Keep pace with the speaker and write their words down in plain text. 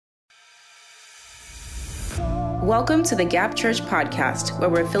Welcome to the Gap Church podcast, where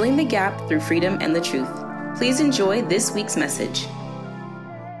we're filling the gap through freedom and the truth. Please enjoy this week's message. Prayer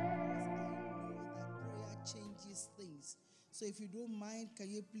changes things. So if you don't mind, can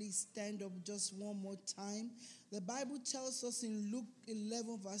you please stand up just one more time? The Bible tells us in Luke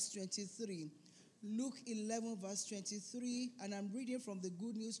 11 verse 23. Luke 11 verse 23, and I'm reading from the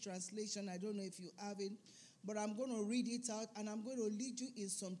Good News Translation. I don't know if you have it, but I'm going to read it out, and I'm going to lead you in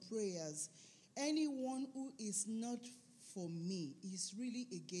some prayers. Anyone who is not for me is really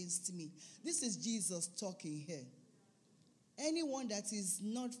against me. This is Jesus talking here. Anyone that is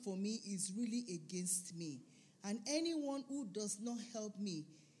not for me is really against me. And anyone who does not help me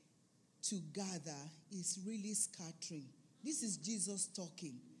to gather is really scattering. This is Jesus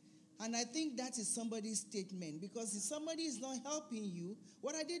talking. And I think that is somebody's statement, because if somebody is not helping you,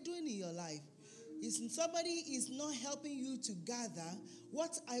 what are they doing in your life? If somebody is not helping you to gather,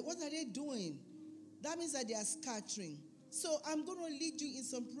 what are they doing? That means that they are scattering. So I'm going to lead you in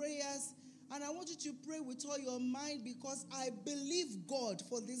some prayers, and I want you to pray with all your mind, because I believe God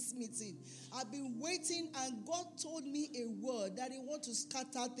for this meeting. I've been waiting, and God told me a word that He wants to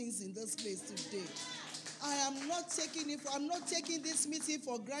scatter things in this place today. I'm not taking this meeting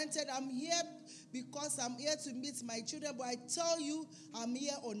for granted. I'm here because I'm here to meet my children, but I tell you, I'm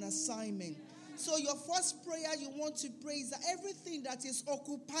here on assignment. So your first prayer you want to pray is that everything that is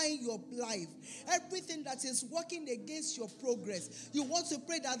occupying your life, everything that is working against your progress, you want to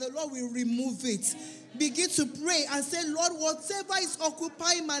pray that the Lord will remove it. Begin to pray and say, Lord, whatever is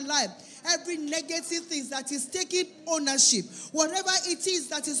occupying my life, every negative thing that is taking ownership, whatever it is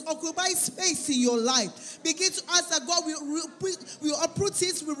that is occupying space in your life, begin to ask that God will uproot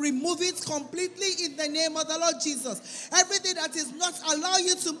it, will remove it completely in the name of the Lord Jesus. Everything that is not allowing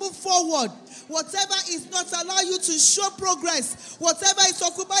you to move forward, whatever is not allowing you to show progress, whatever is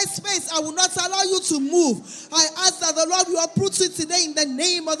occupying space, I will not allow you to move. I ask that the Lord will uproot it today in the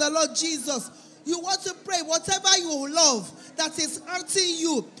name of the Lord Jesus. You want to pray, whatever you love that is hurting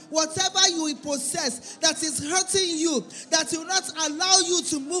you, whatever you possess that is hurting you, that will not allow you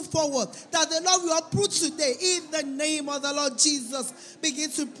to move forward, that the Lord will uproot today in the name of the Lord Jesus.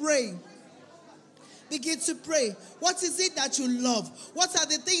 Begin to pray. Begin to pray. What is it that you love? What are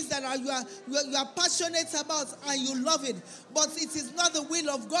the things that you are passionate about and you love it, but it is not the will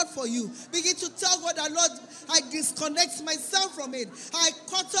of God for you? Begin to tell God that, Lord, I disconnect myself from it. I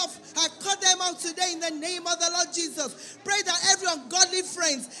cut them out today in the name of the Lord Jesus. Pray that every ungodly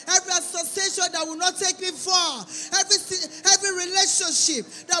friend, every association that will not take me far, every relationship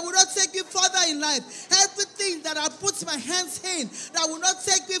that will not take me further in life, everything that I put my hands in that will not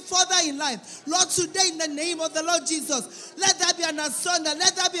take me further in life, Lord, today in the name of the Lord Jesus, let there be an asunder,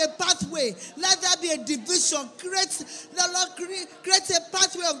 let there be a pathway, let there be a division. Create a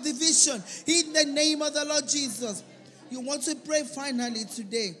pathway of division in the name of the Lord Jesus. You want to pray finally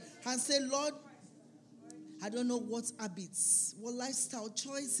today and say, Lord, I don't know what habits, what lifestyle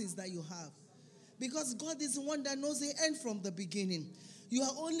choices that you have, because God is the one that knows the end from the beginning. You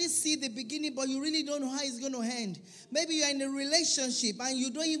only see the beginning, but you really don't know how it's going to end. Maybe you're in a relationship and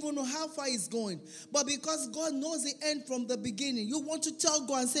you don't even know how far it's going. But because God knows the end from the beginning, you want to tell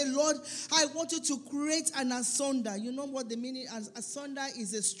God and say, Lord, I want you to create an asunder. You know what the meaning is? Asunder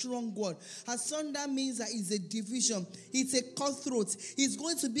is a strong word. Asunder means that it's a division. It's a cutthroat. It's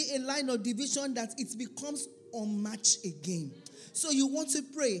going to be a line of division that it becomes unmatched again. So you want to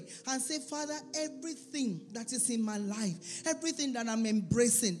pray and say, Father, everything that is in my life, everything that I'm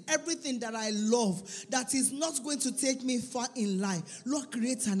embracing, everything that I love, that is not going to take me far in life, Lord,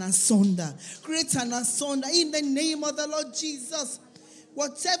 create an asunder. Create an asunder in the name of the Lord Jesus.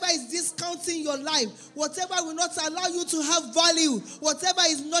 Whatever is discounting your life, whatever will not allow you to have value, whatever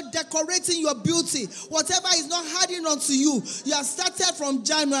is not decorating your beauty, whatever is not adding onto you. You have started from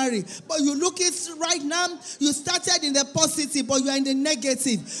January, but you look at right now, you started in the positive, but you are in the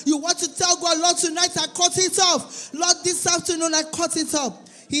negative. You want to tell God, Lord, tonight I cut it off. Lord, this afternoon I cut it off.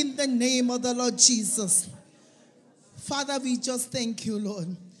 In the name of the Lord Jesus. Father, we just thank you,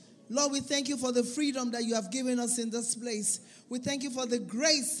 Lord. Lord, we thank you for the freedom that you have given us in this place. We thank you for the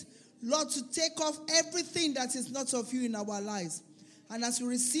grace, Lord, to take off everything that is not of you in our lives. And as we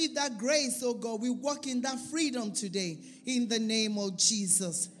receive that grace, oh God, we walk in that freedom today in the name of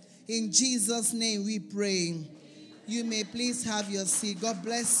Jesus. In Jesus' name we pray. You may please have your seat. God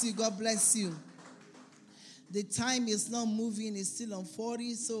bless you. God bless you. The time is not moving. It's still on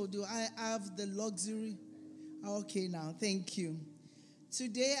 40. So do I have the luxury? Okay now. Thank you.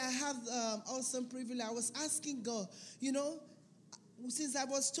 Today I have awesome privilege. I was asking God, since I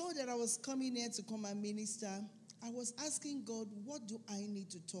was told that I was coming here to come and minister, I was asking God, what do I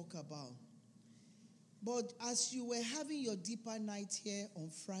need to talk about? But as you were having your deeper night here on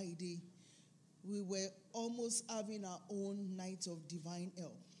Friday, we were almost having our own night of divine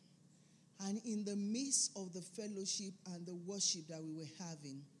help. And in the midst of the fellowship and the worship that we were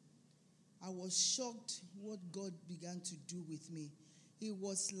having, I was shocked what God began to do with me. It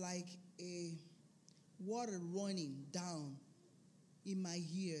was like a water running down in my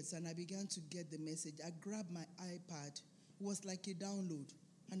ears, and I began to get the message. I grabbed my iPad. It was like a download,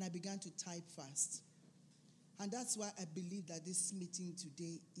 and I began to type fast. And that's why I believe that this meeting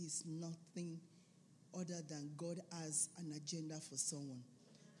today is nothing other than God has an agenda for someone.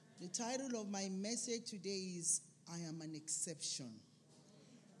 The title of my message today is, I am an exception.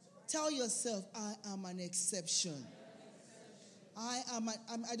 Tell yourself, I am an exception.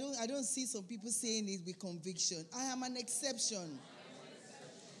 I don't see some people saying it with conviction. I am an exception.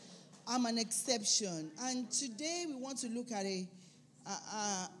 I'm an exception. And today we want to look at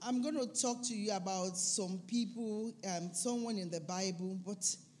I'm going to talk to you about some people, someone in the Bible, but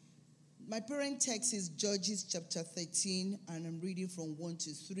my parent text is Judges chapter 13, and I'm reading from 1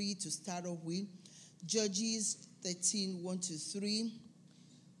 to 3 to start off with. Judges 13, 1 to 3.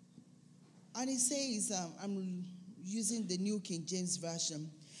 And it says, I'm using the New King James Version.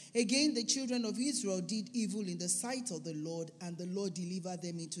 Again, the children of Israel did evil in the sight of the Lord, and the Lord delivered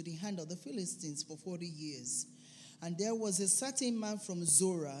them into the hand of the Philistines for 40 years. And there was a certain man from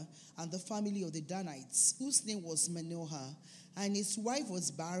Zorah and the family of the Danites, whose name was Manoah, and his wife was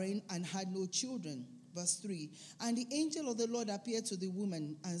barren and had no children. Verse 3, and the angel of the Lord appeared to the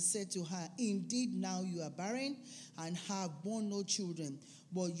woman and said to her, indeed now you are barren and have borne no children,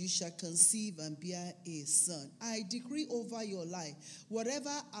 but you shall conceive and bear a son. I decree over your life, whatever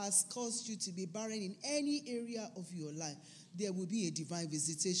has caused you to be barren in any area of your life, there will be a divine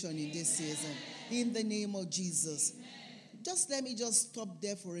visitation in this season. In the name of Jesus. Just let me just stop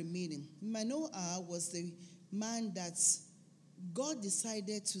there for a minute. Manoah was the man that God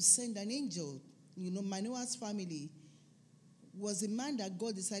decided to send an angel. You know, Manoah's family was a man that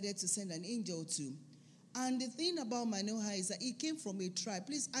God decided to send an angel to. And the thing about Manoah is that he came from a tribe.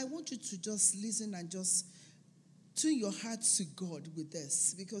 Please, I want you to just listen and just tune your heart to God with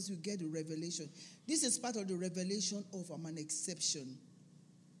this, because you get the revelation. This is part of the revelation of an exception.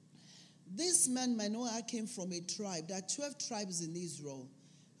 This man, Manoah, came from a tribe. There are 12 tribes in Israel.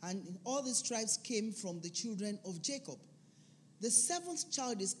 And all these tribes came from the children of Jacob. The seventh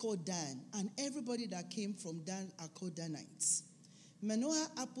child is called Dan, and everybody that came from Dan are called Danites. Manoah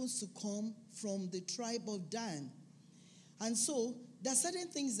happens to come from the tribe of Dan. And so there are certain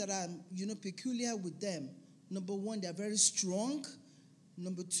things that are, peculiar with them. Number one, they are very strong.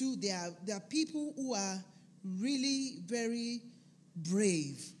 Number two, they are people who are really very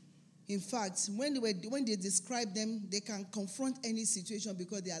brave. In fact, when they describe them, they can confront any situation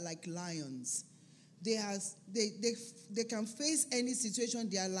because they are like lions. They can face any situation.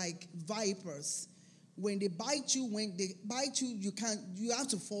 They are like vipers. When they bite you, you have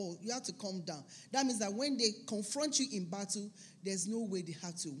to fall. You have to come down. That means that when they confront you in battle, there's no way they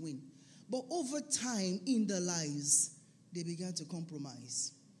have to win. But over time in their lives, they began to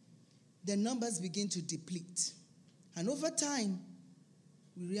compromise. Their numbers begin to deplete. And over time,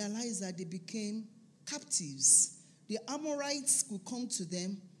 we realize that they became captives. The Amorites would come to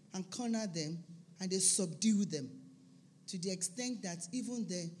them and corner them, and they subdue them to the extent that even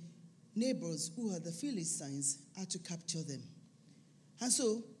the neighbors, who are the Philistines, had to capture them. And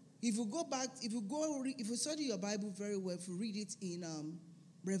so, if you study your Bible very well, if you read it in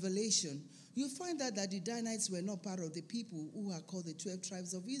Revelation, you'll find out that the Danites were not part of the people who are called the 12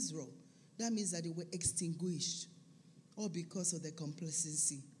 tribes of Israel. That means that they were extinguished, all because of the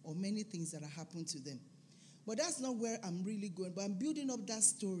complacency or many things that have happened to them. But that's not where I'm really going. But I'm building up that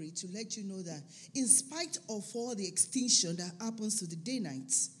story to let you know that in spite of all the extinction that happens to the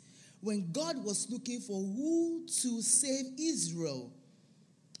Danites, when God was looking for who to save Israel,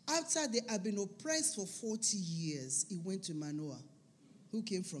 after they had been oppressed for 40 years, he went to Manoah, who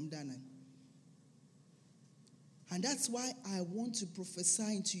came from Dan. And that's why I want to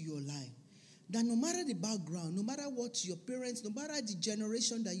prophesy into your life that no matter the background, no matter what your parents, no matter the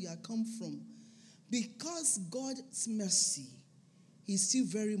generation that you have come from, because God's mercy is still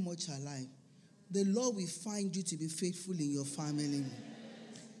very much alive, the Lord will find you to be faithful in your family.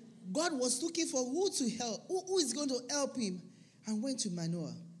 God was looking for who to help, who is going to help him, and went to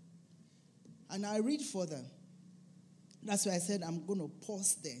Manoah. And I read further. That's why I said I'm going to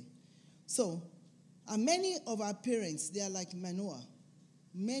pause there. So, and many of our parents, they are like Manoah.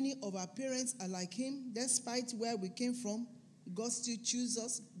 Many of our parents are like him. Despite where we came from, God still chooses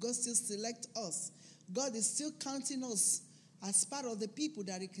us. God still selects us. God is still counting us as part of the people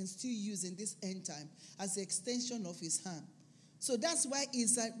that he can still use in this end time as the extension of his hand. So that's why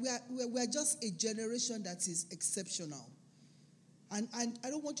it's that we are just a generation that is exceptional. And I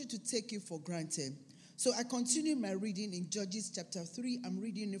don't want you to take it for granted. So I continue my reading in Judges chapter 3. I'm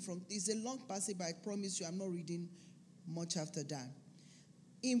reading it from, it's a long passage, but I promise you I'm not reading much after that.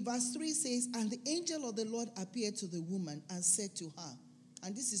 In verse 3 says, and the angel of the Lord appeared to the woman and said to her,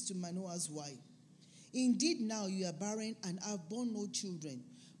 and this is to Manoah's wife, indeed now you are barren and have borne no children,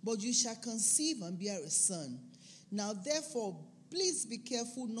 but you shall conceive and bear a son. Now therefore, please be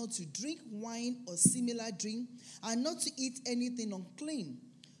careful not to drink wine or similar drink, and not to eat anything unclean.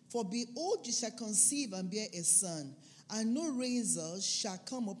 For behold, you shall conceive and bear a son, and no razor shall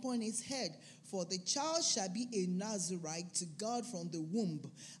come upon his head, for the child shall be a Nazarite to God from the womb,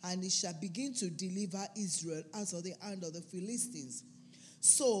 and he shall begin to deliver Israel out of the hand of the Philistines.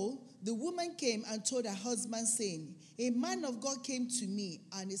 So the woman came and told her husband, saying, a man of God came to me,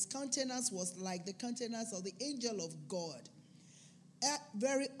 and his countenance was like the countenance of the angel of God.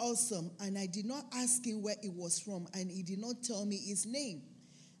 Very awesome. And I did not ask him where it was from, and he did not tell me his name.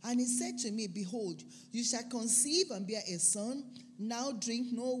 And he said to me, behold, you shall conceive and bear a son. Now drink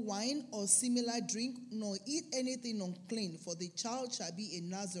no wine or similar drink, nor eat anything unclean, for the child shall be a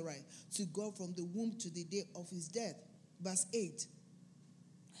Nazarite to God from the womb to the day of his death. Verse 8.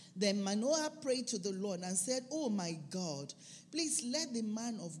 Then Manoah prayed to the Lord and said, oh my God, please let the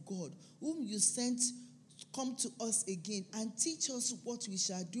man of God whom you sent come to us again and teach us what we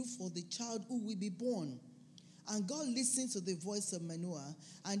shall do for the child who will be born. And God listened to the voice of Manoah,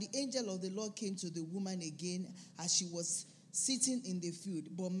 and the angel of the Lord came to the woman again as she was sitting in the field.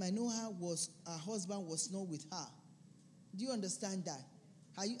 But Manoah her husband was not with her. Do you understand that?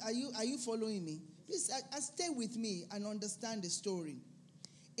 Are you following me? Please stay with me and understand the story.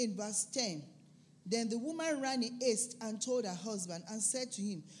 In verse 10, then the woman ran in haste and told her husband and said to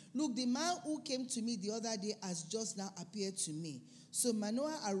him, look, the man who came to me the other day has just now appeared to me. So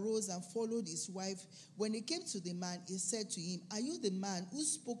Manoah arose and followed his wife. When he came to the man, he said to him, are you the man who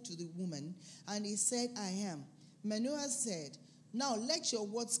spoke to the woman? And he said, I am. Manoah said, now let your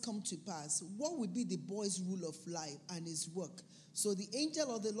words come to pass. What will be the boy's rule of life and his work? So the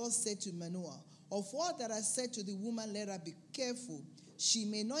angel of the Lord said to Manoah, of all that I said to the woman, let her be careful. She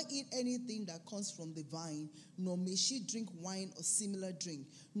may not eat anything that comes from the vine, nor may she drink wine or similar drink,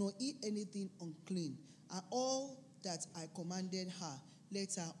 nor eat anything unclean. And all that I commanded her,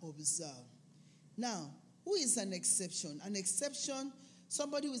 let her observe. Now, who is an exception? An exception,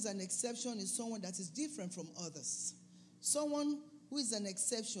 somebody who is an exception is someone that is different from others. Someone who is an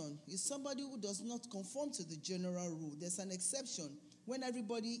exception is somebody who does not conform to the general rule. There's an exception when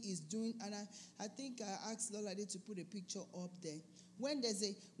everybody is doing, and I think I asked Olayide to put a picture up there. When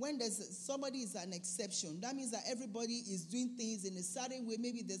somebody is an exception, that means that everybody is doing things in a certain way.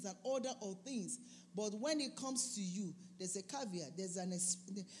 Maybe there's an order of things. But when it comes to you, there's a caveat. There's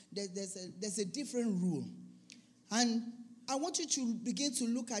a different rule. And I want you to begin to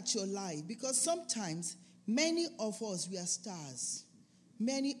look at your life, because sometimes many of us, we are stars.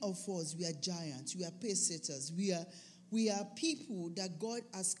 Many of us, we are giants. We are pacesetters. We are people that God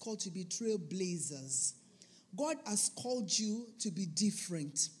has called to be trailblazers. God has called you to be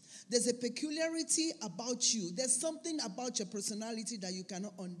different. There's a peculiarity about you. There's something about your personality that you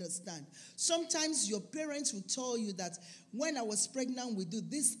cannot understand. Sometimes your parents will tell you that when I was pregnant with you,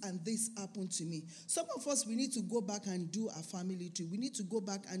 this and this happened to me. Some of us, we need to go back and do a family tree. We need to go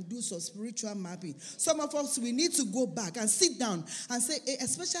back and do some spiritual mapping. Some of us, we need to go back and sit down and say,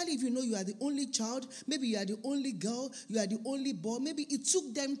 especially if you know you are the only child, maybe you are the only girl, you are the only boy, maybe it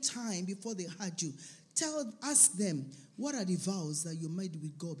took them time before they had you. Ask them, what are the vows that you made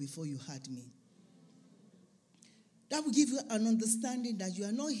with God before you had me? That will give you an understanding that you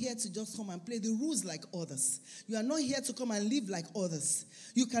are not here to just come and play the rules like others. You are not here to come and live like others.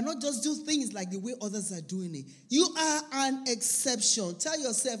 You cannot just do things like the way others are doing it. You are an exception. Tell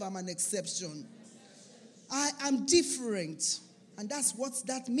yourself, I'm an exception. I am different. And that's what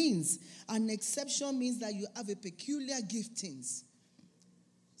that means. An exception means that you have a peculiar giftings.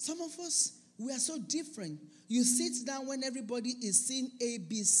 Some of us, we are so different. You sit down when everybody is seeing A,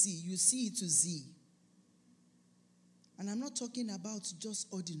 B, C. You see it to Z. And I'm not talking about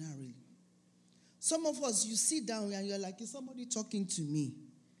just ordinarily. Some of us, you sit down and you're like, is somebody talking to me?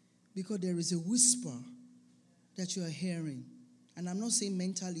 Because there is a whisper that you are hearing. And I'm not saying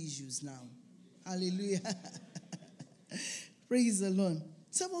mental issues now. Hallelujah. Praise the Lord.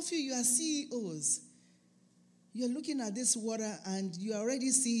 Some of you are CEOs. You're looking at this water and you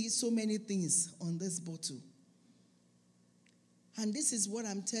already see so many things on this bottle. And this is what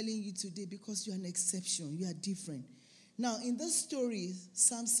I'm telling you today, because you're an exception. You are different. Now, in this story,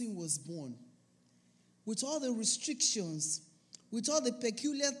 Samson was born with all the restrictions, with all the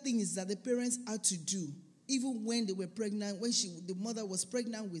peculiar things that the parents had to do, even when they were pregnant, when the mother was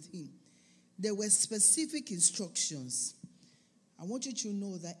pregnant with him. There were specific instructions. I want you to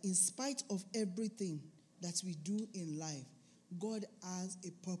know that in spite of everything that we do in life, God has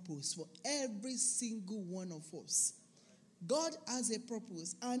a purpose for every single one of us. God has a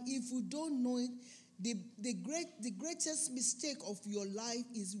purpose. And if you don't know it, the greatest mistake of your life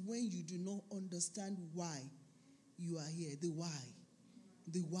is when you do not understand why you are here. The why.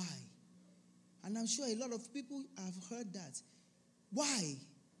 The why. And I'm sure a lot of people have heard that. Why?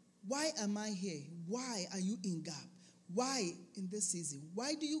 Why am I here? Why are you in Gap? Why in this season?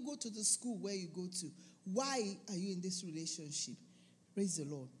 Why do you go to the school where you go to? Why are you in this relationship? Praise the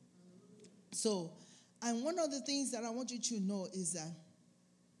Lord. So, and one of the things that I want you to know is that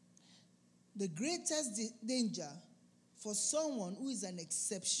the greatest danger for someone who is an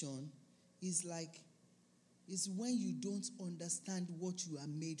exception is when you don't understand what you are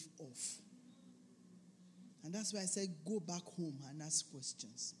made of. And that's why I said go back home and ask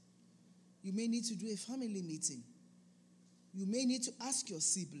questions. You may need to do a family meeting. You may need to ask your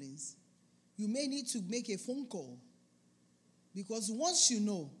siblings. You may need to make a phone call. Because once you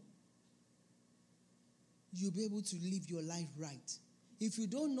know, you'll be able to live your life right. If you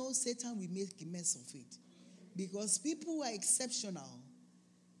don't know, Satan will make a mess of it. Because people who are exceptional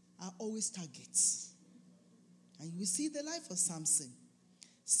are always targets. And you see the life of Samson.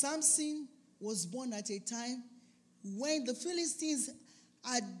 Samson was born at a time when the Philistines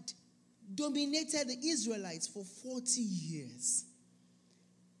had dominated the Israelites for 40 years.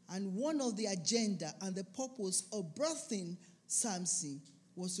 And one of the agenda and the purpose of birthing Samson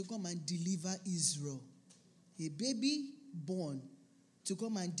was to come and deliver Israel. A baby born to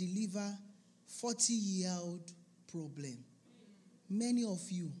come and deliver 40-year-old problem. Many of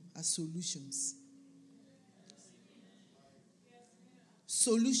you are solutions.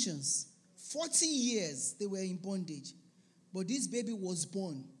 Solutions. 40 years they were in bondage. But this baby was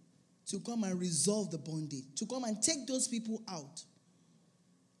born to come and resolve the bondage, to come and take those people out.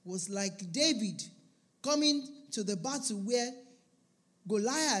 Was like David coming to the battle where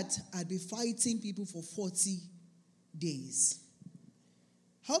Goliath had been fighting people for 40 days.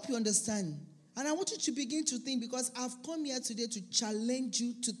 I hope you understand. And I want you to begin to think, because I've come here today to challenge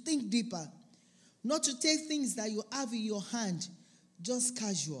you to think deeper. Not to take things that you have in your hand just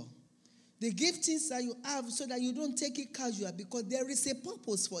casual. The giftings that you have, so that you don't take it casual, because there is a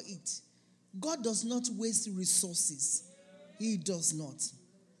purpose for it. God does not waste resources. He does not.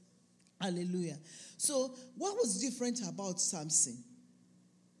 Hallelujah. So, what was different about Samson?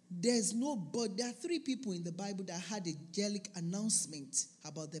 There are 3 people in the Bible that had a angelic announcement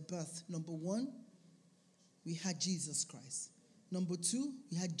about their birth. Number 1, we had Jesus Christ. Number 2,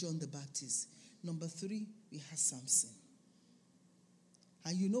 we had John the Baptist. Number 3, we had Samson.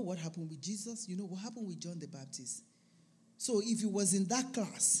 And you know what happened with Jesus? You know what happened with John the Baptist? So if he was in that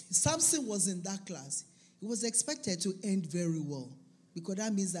class, Samson was in that class, he was expected to end very well. Because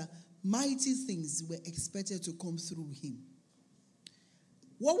that means that mighty things were expected to come through him.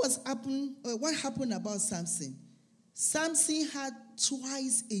 What happened about Samson? Samson had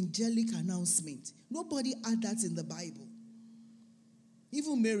twice angelic announcement. Nobody had that in the Bible.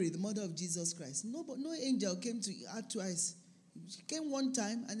 Even Mary, the mother of Jesus Christ, no angel came to her twice. She came one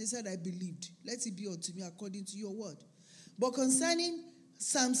time and he said, I believed. Let it be unto me according to your word. But concerning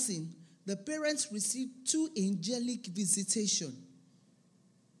Samson, the parents received 2 angelic visitations.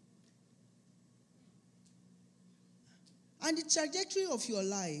 And the trajectory of your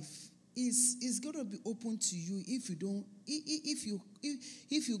life is going to be open to you if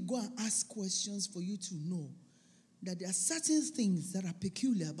you go and ask questions for you to know that there are certain things that are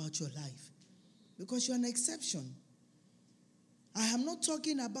peculiar about your life, because you're an exception. I am not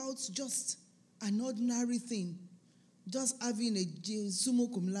talking about just an ordinary thing, just having a summa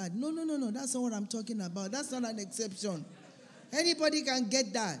cum laude. No. That's not what I'm talking about. That's not an exception. Anybody can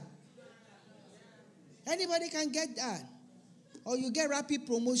get that. Anybody can get that. Or you get rapid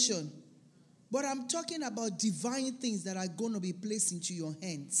promotion. But I'm talking about divine things that are going to be placed into your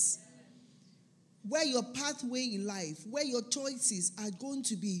hands. Where your pathway in life, where your choices are going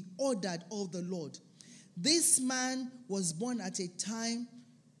to be ordered of the Lord. This man was born at a time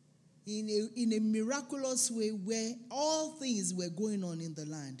in a miraculous way where all things were going on in the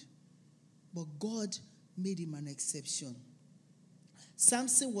land. But God made him an exception.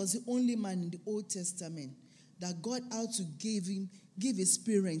 Samson was the only man in the Old Testament that God had to give his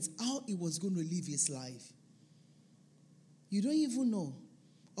parents how he was going to live his life. You don't even know.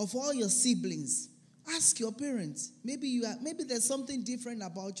 Of all your siblings, Ask your parents. Maybe there's something different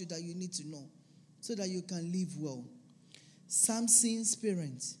about you that you need to know so that you can live well. Samson's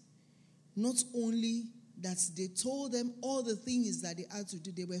parents, not only that they told them all the things that they had to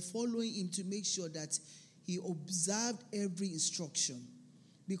do, they were following him to make sure that he observed every instruction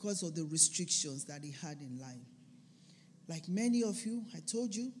because of the restrictions that he had in life. Like many of you, I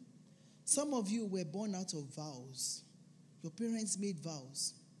told you, some of you were born out of vows. Your parents made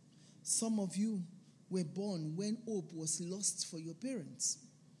vows. Some of you were born when hope was lost for your parents.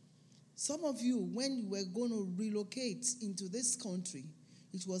 Some of you, when you were going to relocate into this country,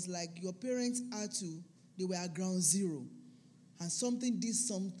 it was like your parents they were at ground zero, and something did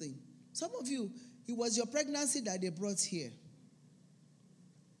something. Some of you, it was your pregnancy that they brought here.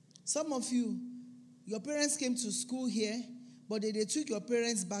 Some of you, your parents came to school here, but they took your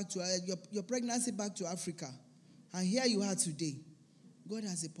parents back to your pregnancy back to Africa. And here you are today. God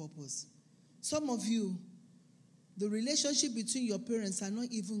has a purpose. Some of you, the relationship between your parents are not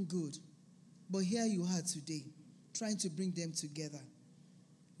even good. But here you are today, trying to bring them together.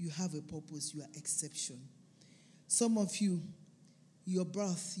 You have a purpose. You are exception. Some of you, your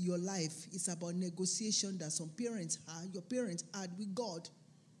birth, your life is about negotiation that your parents had with God.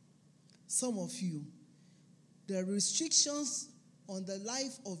 Some of you, the restrictions on the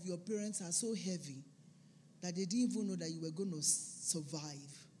life of your parents are so heavy that they didn't even know that you were going to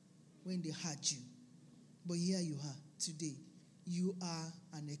survive when they had you. But here you are today. You are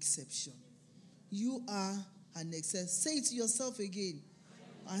an exception. You are an exception. Say it to yourself again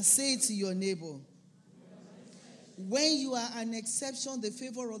and say it to your neighbor. When you are an exception, the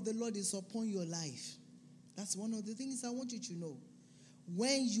favor of the Lord is upon your life. That's one of the things I want you to know.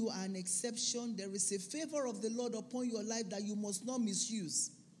 When you are an exception, there is a favor of the Lord upon your life that you must not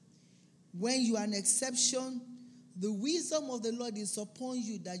misuse. When you are an exception, the wisdom of the Lord is upon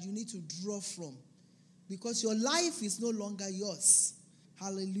you that you need to draw from. Because your life is no longer yours.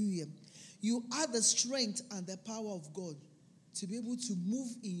 Hallelujah. You have the strength and the power of God to be able to move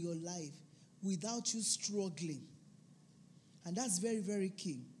in your life without you struggling. And that's very, very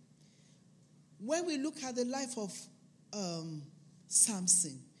key. When we look at the life of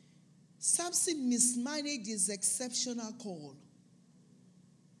Samson mismanaged his exceptional call.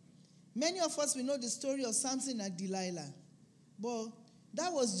 Many of us, we know the story of Samson and Delilah. But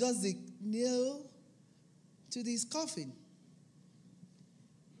that was just the nail to his coffin.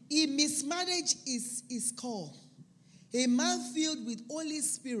 He mismanaged his call. A man filled with Holy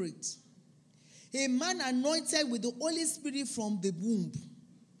Spirit. A man anointed with the Holy Spirit from the womb.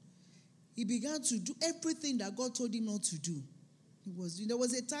 He began to do everything that God told him not to do. There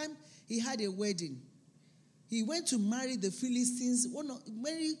was a time he had a wedding. He went to marry the Philistines.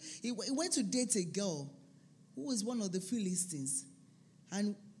 He went to date a girl who was one of the Philistines.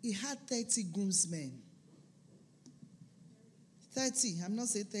 And he had 30 groomsmen. 30. I'm not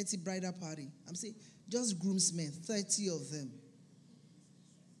saying 30 bridal party. I'm saying just groomsmen, 30 of them.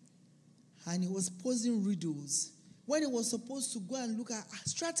 And he was posing riddles. When he was supposed to go and look at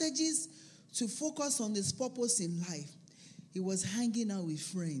strategies to focus on his purpose in life, he was hanging out with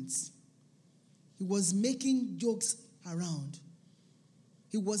friends. He was making jokes around.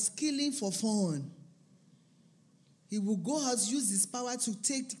 He was killing for fun. He would go out, use his power to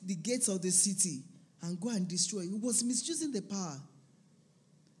take the gates of the city and go and destroy. He was misusing the power.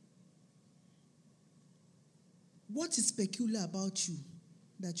 What is peculiar about you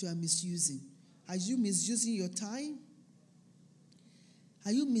that you are misusing? Are you misusing your time?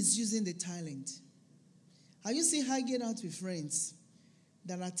 Are you misusing the talent? Are you still hanging out with friends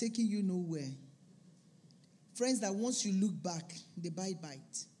that are taking you nowhere? Friends that once you look back, they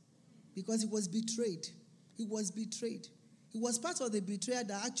bite. Because he was betrayed. He was betrayed. He was part of the betrayal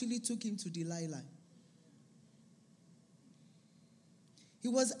that actually took him to Delilah. He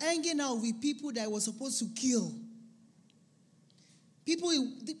was hanging out with people that he was supposed to kill.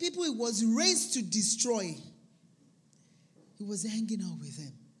 The people he was raised to destroy. He was hanging out with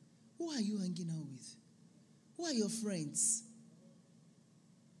them. Who are you hanging out with? Who are your friends?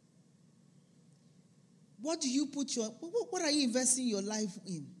 What are you investing your life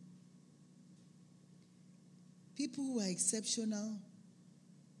in? People who are exceptional,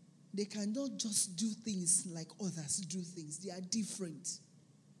 they cannot just do things like others do things. They are different.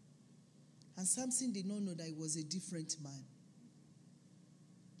 And Samson did not know that he was a different man.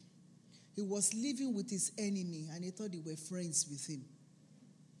 He was living with his enemy and he thought they were friends with him.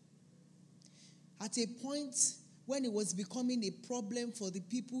 At a point when it was becoming a problem for the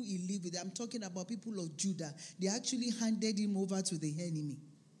people he lived with, I'm talking about people of Judah, they actually handed him over to the enemy.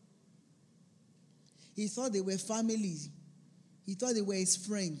 He thought they were family. He thought they were his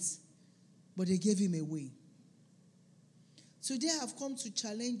friends. but they gave him away. Today I've come to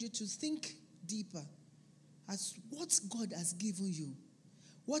challenge you to think deeper as what God has given you.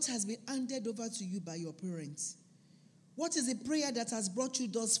 What has been handed over to you by your parents? What is the prayer that has brought you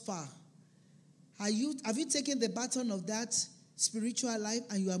thus far? Have you taken the baton of that spiritual life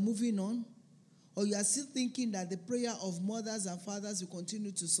and you are moving on? Or you are still thinking that the prayer of mothers and fathers will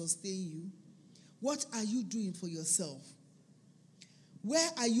continue to sustain you? What are you doing for yourself? Where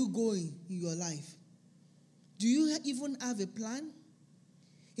are you going in your life? Do you even have a plan?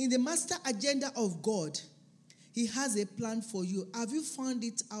 In the master agenda of God, he has a plan for you. Have you found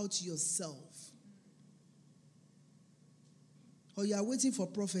it out yourself? Or you are waiting for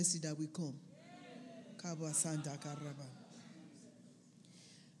prophecy that will come?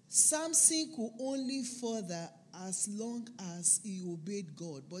 Samson could only further as long as he obeyed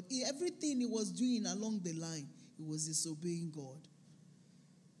God. But everything he was doing along the line, he was disobeying God.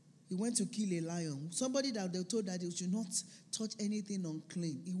 He went to kill a lion. Somebody that they told that they should not touch anything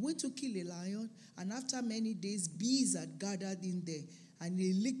unclean. He went to kill a lion, and after many days, bees had gathered in there, and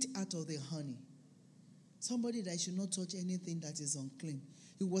they licked out of the honey. Somebody that should not touch anything that is unclean.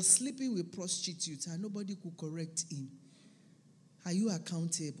 He was sleeping with prostitutes, and nobody could correct him. Are you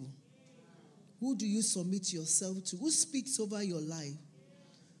accountable? Who do you submit yourself to? Who speaks over your life?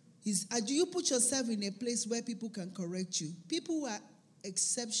 Do you put yourself in a place where people can correct you? People who are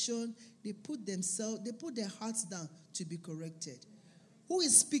exception, they put their hearts down to be corrected. Who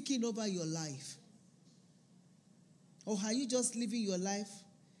is speaking over your life? Or are you just living your life?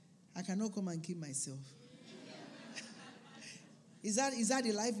 I cannot come and kill myself. Is that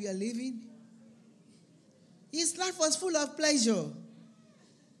the life you are living? His life was full of pleasure.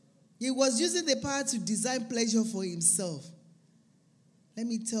 He was using the power to design pleasure for himself. Let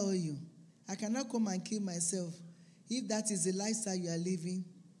me tell you, I cannot come and kill myself. If that is the lifestyle you are living,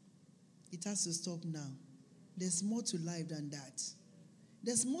 it has to stop now. There's more to life than that.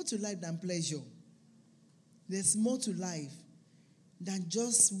 There's more to life than pleasure. There's more to life than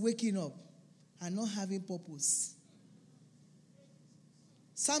just waking up and not having purpose.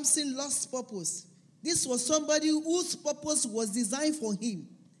 Samson lost purpose. This was somebody whose purpose was designed for him,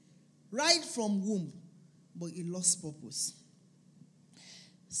 right from womb, but he lost purpose.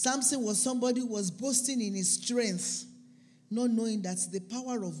 Samson was somebody who was boasting in his strength, not knowing that the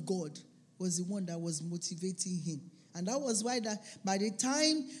power of God was the one that was motivating him. And that was why that by the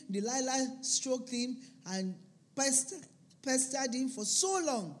time Delilah stroked him and pestered him for so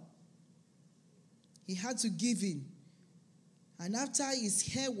long, he had to give in. And after his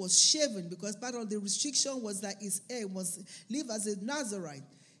hair was shaven, because part of the restriction was that his hair must live as a Nazarite.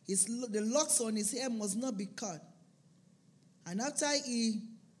 The locks on his hair must not be cut. And after he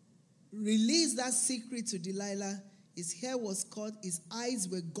released that secret to Delilah, his hair was cut, his eyes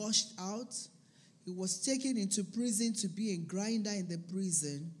were gushed out. He was taken into prison to be a grinder in the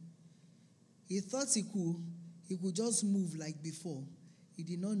prison. He thought he could just move like before. He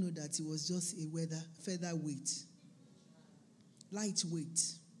did not know that he was just a featherweight. Lightweight.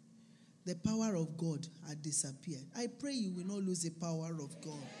 The power of God had disappeared. I pray you will not lose the power of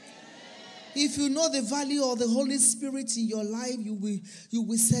God. If you know the value of the Holy Spirit in your life, you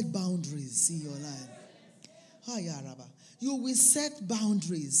will set boundaries in your life. You will set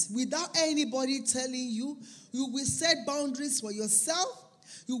boundaries. Without anybody telling you, you will set boundaries for yourself.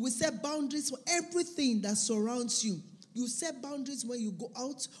 You will set boundaries for everything that surrounds you. You set boundaries when you go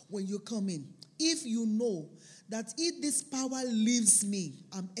out, when you come in. If you know that if this power leaves me,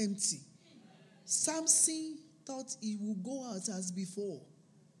 I'm empty. Samson thought he would go out as before.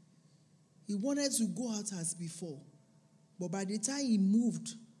 He wanted to go out as before. But by the time he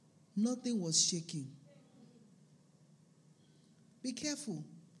moved, nothing was shaking. Be careful.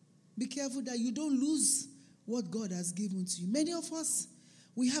 Be careful that you don't lose what God has given to you. Many of us,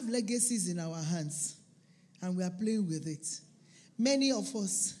 we have legacies in our hands, and we are playing with it. Many of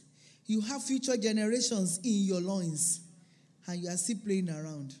us, you have future generations in your loins, and you are still playing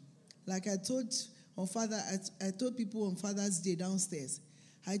around. Like I told people on Father's Day downstairs.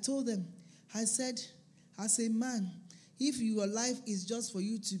 I told them, I said, as a man, if your life is just for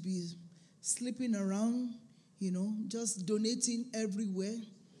you to be sleeping around, just donating everywhere,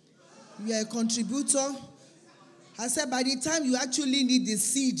 you are a contributor. I said, by the time you actually need the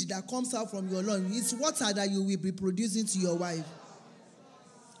seed that comes out from your loins, it's water that you will be producing to your wife.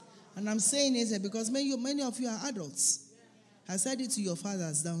 And I'm saying it because many of you are adults. I said it to your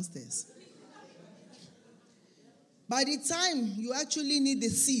fathers downstairs. By the time you actually need the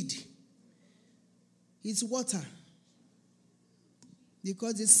seed, it's water.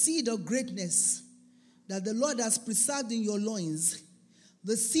 Because the seed of greatness that the Lord has preserved in your loins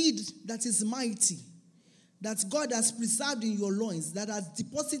the seed that is mighty, that God has preserved in your loins, that has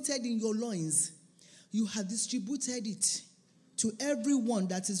deposited in your loins, you have distributed it to everyone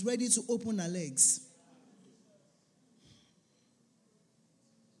that is ready to open her legs.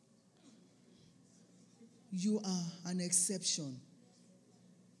 You are an exception.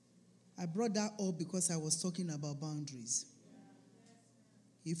 I brought that up because I was talking about boundaries.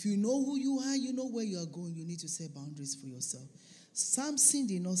 If you know who you are, you know where you are going, you need to set boundaries for yourself. Samson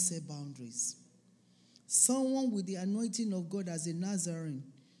did not set boundaries. Someone with the anointing of God as a Nazarene,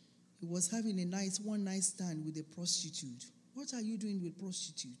 he was having a one night stand with a prostitute. What are you doing with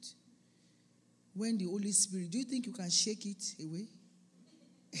prostitute? When the Holy Spirit, do you think you can shake it away?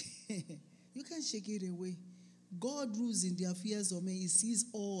 You can't shake it away. God rules in the affairs of men. He sees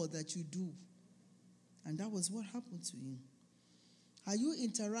all that you do. And that was what happened to him. Are you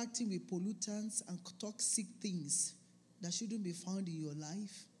interacting with pollutants and toxic things that shouldn't be found in your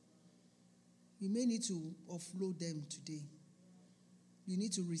life? You may need to offload them today. You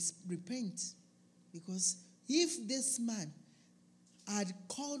need to repent. Because if this man had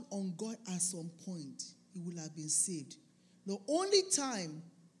called on God at some point, he would have been saved. The only time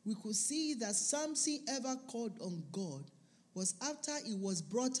we could see that Samson ever called on God was after he was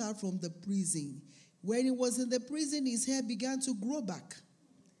brought out from the prison. When he was in the prison, his hair began to grow back.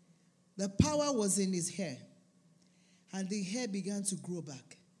 The power was in his hair. And the hair began to grow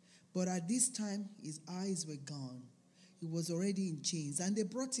back. But at this time, his eyes were gone. He was already in chains. And they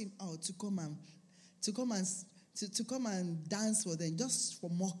brought him out to come and dance for them, just for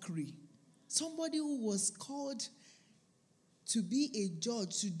mockery. Somebody who was called to be a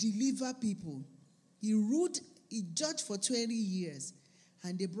judge, to deliver people. He judged for 20 years.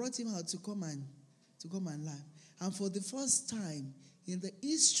 And they brought him out to come and laugh. And for the first time in the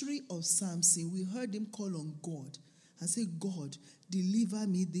history of Samson, we heard him call on God and say, God, deliver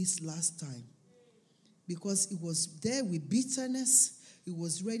me this last time. Because he was there with bitterness. He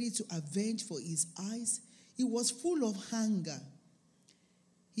was ready to avenge for his eyes. He was full of hunger.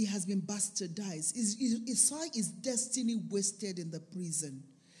 He has been bastardized. He saw his destiny wasted in the prison.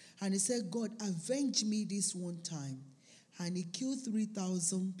 And he said, God, avenge me this one time. And he killed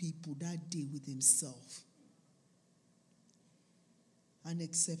 3,000 people that day with himself. An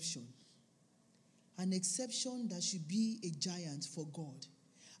exception. An exception that should be a giant for God.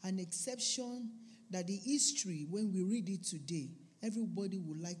 An exception that the history, when we read it today, everybody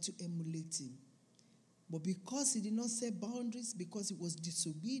would like to emulate him. But because he did not set boundaries, because he was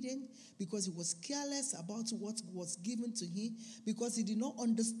disobedient, because he was careless about what was given to him, because he did not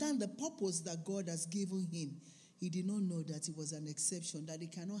understand the purpose that God has given him, he did not know that he was an exception, that he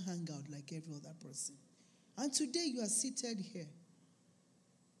cannot hang out like every other person. And today you are seated here.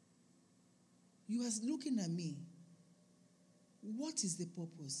 You are looking at me. What is the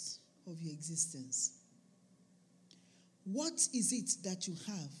purpose of your existence? What is it that you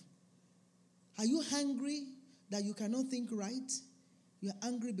have? Are you hungry that you cannot think right? You're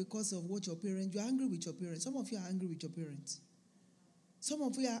angry because of what your parents, you're angry with your parents. Some of you are angry with your parents. Some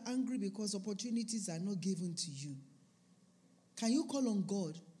of you are angry because opportunities are not given to you. Can you call on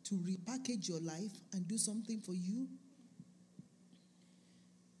God to repackage your life and do something for you?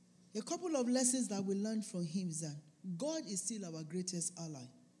 A couple of lessons that we learned from him is that God is still our greatest ally.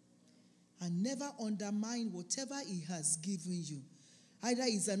 And never undermine whatever he has given you. Either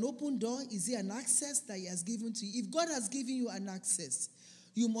it's an open door, is it an access that he has given to you? If God has given you an access,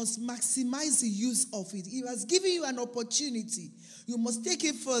 you must maximize the use of it. If he has given you an opportunity, you must take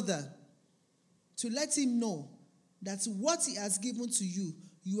it further to let him know that what he has given to you,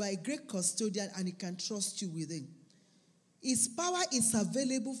 you are a great custodian and he can trust you with it. His power is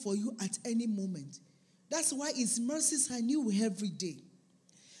available for you at any moment. That's why his mercies are new every day.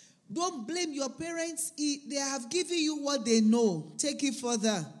 Don't blame your parents. They have given you what they know. Take it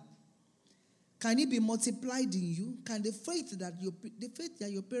further. Can it be multiplied in you? Can the faith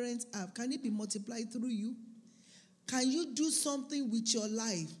that your parents have, can it be multiplied through you? Can you do something with your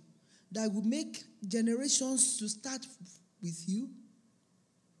life that will make generations to start with you?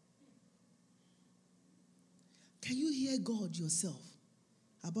 Can you hear God yourself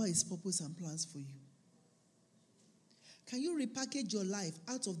about his purpose and plans for you? Can you repackage your life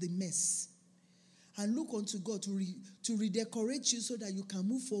out of the mess and look unto God to redecorate you so that you can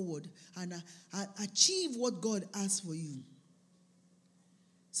move forward and achieve what God has for you?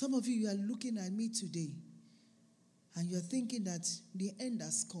 Some of you are looking at me today and you're thinking that the end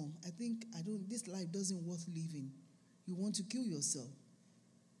has come. This life doesn't worth living. You want to kill yourself.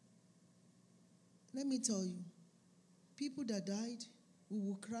 Let me tell you, people that died, we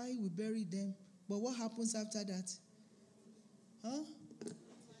will cry, we bury them. But what happens after that? Huh?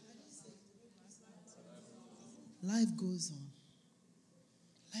 Life goes on.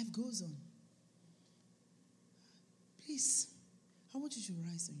 Life goes on. Please, I want you to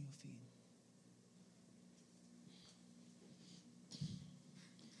rise on your feet.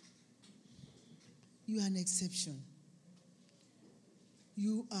 You are an exception.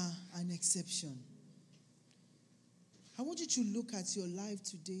 You are an exception. I want you to look at your life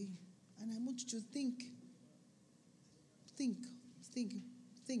today, and I want you to think. Think.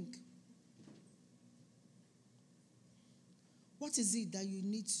 What is it that you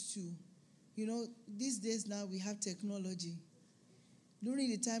need to, these days now we have technology. During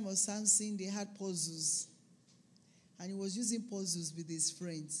the time of Samson, they had puzzles. And he was using puzzles with his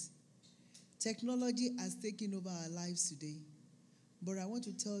friends. Technology has taken over our lives today. But I want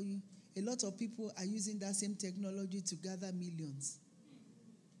to tell you, a lot of people are using that same technology to gather millions.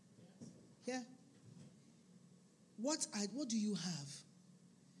 Yeah. What do you have?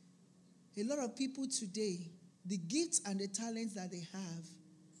 A lot of people today, the gifts and the talents that they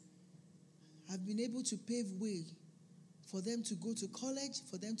have been able to pave way for them to go to college,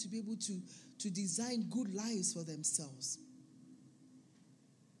 for them to be able to design good lives for themselves.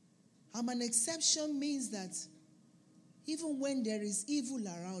 An exception means that even when there is evil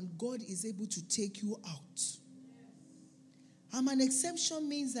around, God is able to take you out. An exception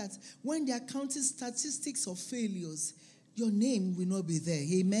means that when they are counting statistics of failures, your name will not be there.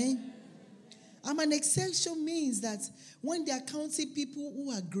 Amen? An exception means that when they are counting people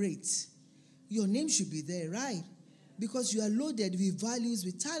who are great, your name should be there, right? Because you are loaded with values,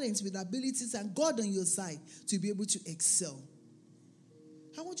 with talents, with abilities, and God on your side to be able to excel.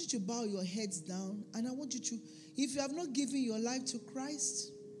 I want you to bow your heads down, and I want you to, if you have not given your life to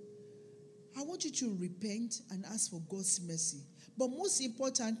Christ, I want you to repent and ask for God's mercy. But most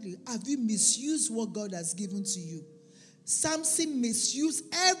importantly, have you misused what God has given to you? Samson misused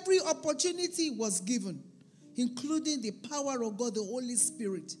every opportunity he was given, including the power of God, the Holy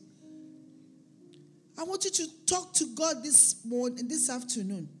Spirit. I want you to talk to God this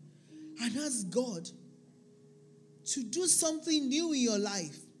afternoon, and ask God to do something new in your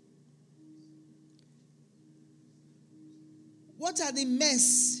life. What are the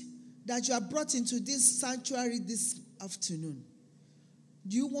mess that you have brought into this sanctuary this afternoon?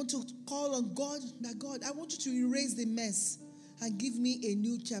 Do you want to call on God? That God, I want you to erase the mess and give me a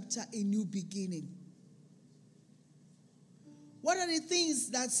new chapter, a new beginning. What are the things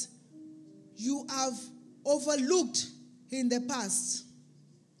that you have overlooked in the past,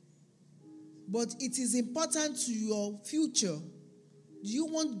 but it is important to your future? Do you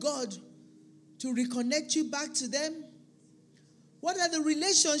want God to reconnect you back to them? What are the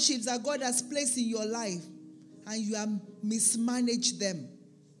relationships that God has placed in your life and you have mismanaged them?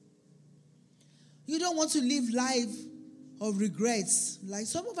 You don't want to live life of regrets. Like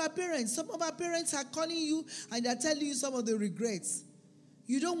some of our parents are calling you and they're telling you some of the regrets.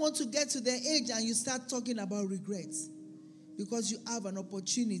 You don't want to get to their age and you start talking about regrets, because you have an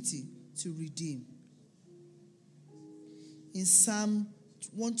opportunity to redeem. In Psalm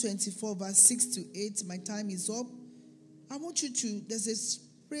 124, verse 6 to 8, my time is up. There's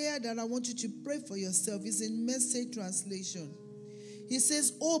a prayer that I want you to pray for yourself. It's in Message translation. He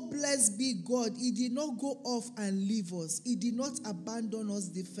says, "Oh, blessed be God. He did not go off and leave us. He did not abandon us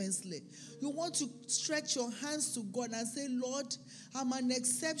defenseless." You want to stretch your hands to God and say, "Lord, I'm an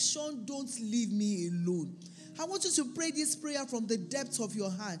exception. Don't leave me alone." I want you to pray this prayer from the depths of your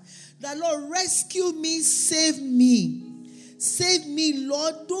heart. That, Lord, rescue me, save me. Save me,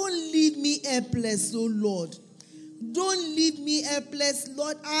 Lord. Don't leave me helpless, oh Lord. Don't leave me helpless,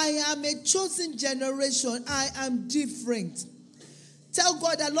 Lord. I am a chosen generation. I am different. Tell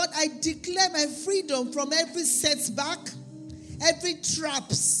God that, Lord, I declare my freedom from every setback, every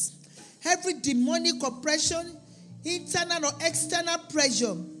traps, every demonic oppression, internal or external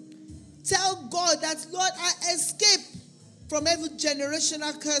pressure. Tell God that, Lord, I escape from every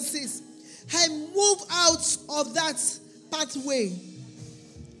generational curses. I move out of that pathway.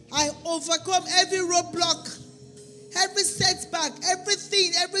 I overcome every roadblock, every setback,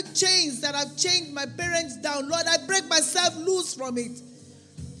 everything, every chains that have chained my parents down. Lord, I break myself loose from it.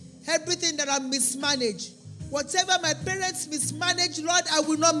 Everything that I mismanaged, whatever my parents mismanaged, Lord, I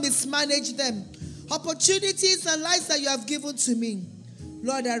will not mismanage them. Opportunities and lives that you have given to me,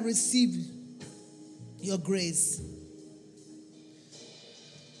 Lord, I receive your grace.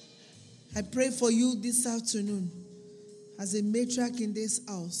 I pray for you this afternoon as a matriarch in this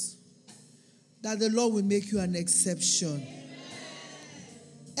house, that the Lord will make you an exception.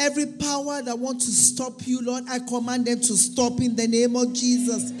 Every power that wants to stop you, Lord, I command them to stop in the name of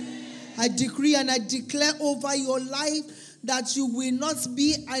Jesus. I decree and I declare over your life that you will not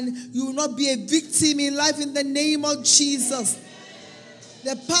be a victim in life in the name of Jesus.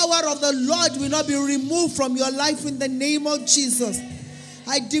 The power of the Lord will not be removed from your life in the name of Jesus.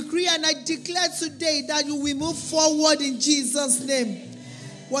 I decree and I declare today that you will move forward in Jesus' name.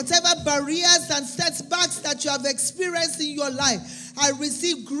 Whatever barriers and setbacks that you have experienced in your life, I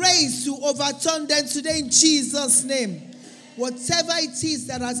receive grace to overturn them today in Jesus' name. Whatever it is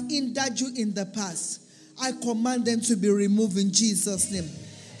that has hindered you in the past, I command them to be removed in Jesus' name.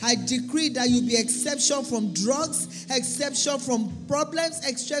 I decree that you'll be exception from drugs, exception from problems,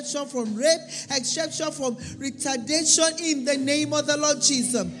 exception from rape, exception from retardation in the name of the Lord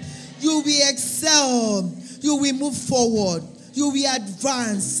Jesus. You will excel. You will move forward. You will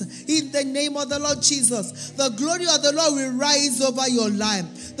advance in the name of the Lord Jesus. The glory of the Lord will rise over your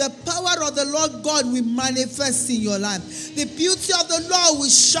life. The power of the Lord God will manifest in your life. The beauty of the Lord will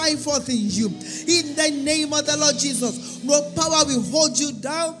shine forth in you. In the name of the Lord Jesus. No power will hold you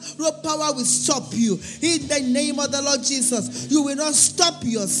down. No power will stop you. In the name of the Lord Jesus. You will not stop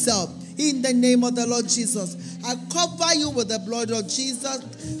yourself. In the name of the Lord Jesus. I cover you with the blood of Jesus.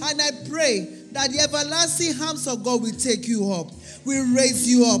 And I pray that the everlasting arms of God will take you up. We'll raise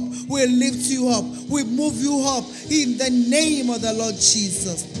you up. We'll lift you up. We'll move you up in the name of the Lord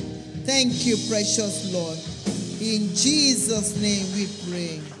Jesus. Thank you, precious Lord. In Jesus' name we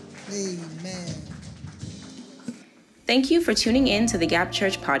pray. Amen. Thank you for tuning in to the Gap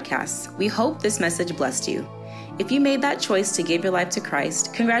Church podcast. We hope this message blessed you. If you made that choice to give your life to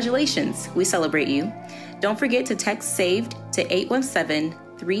Christ, congratulations. We celebrate you. Don't forget to text SAVED to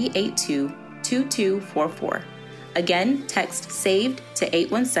 817-382-2244. Again, text SAVED to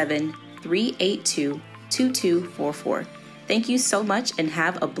 817-382-2244. Thank you so much and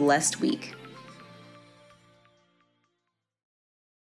have a blessed week.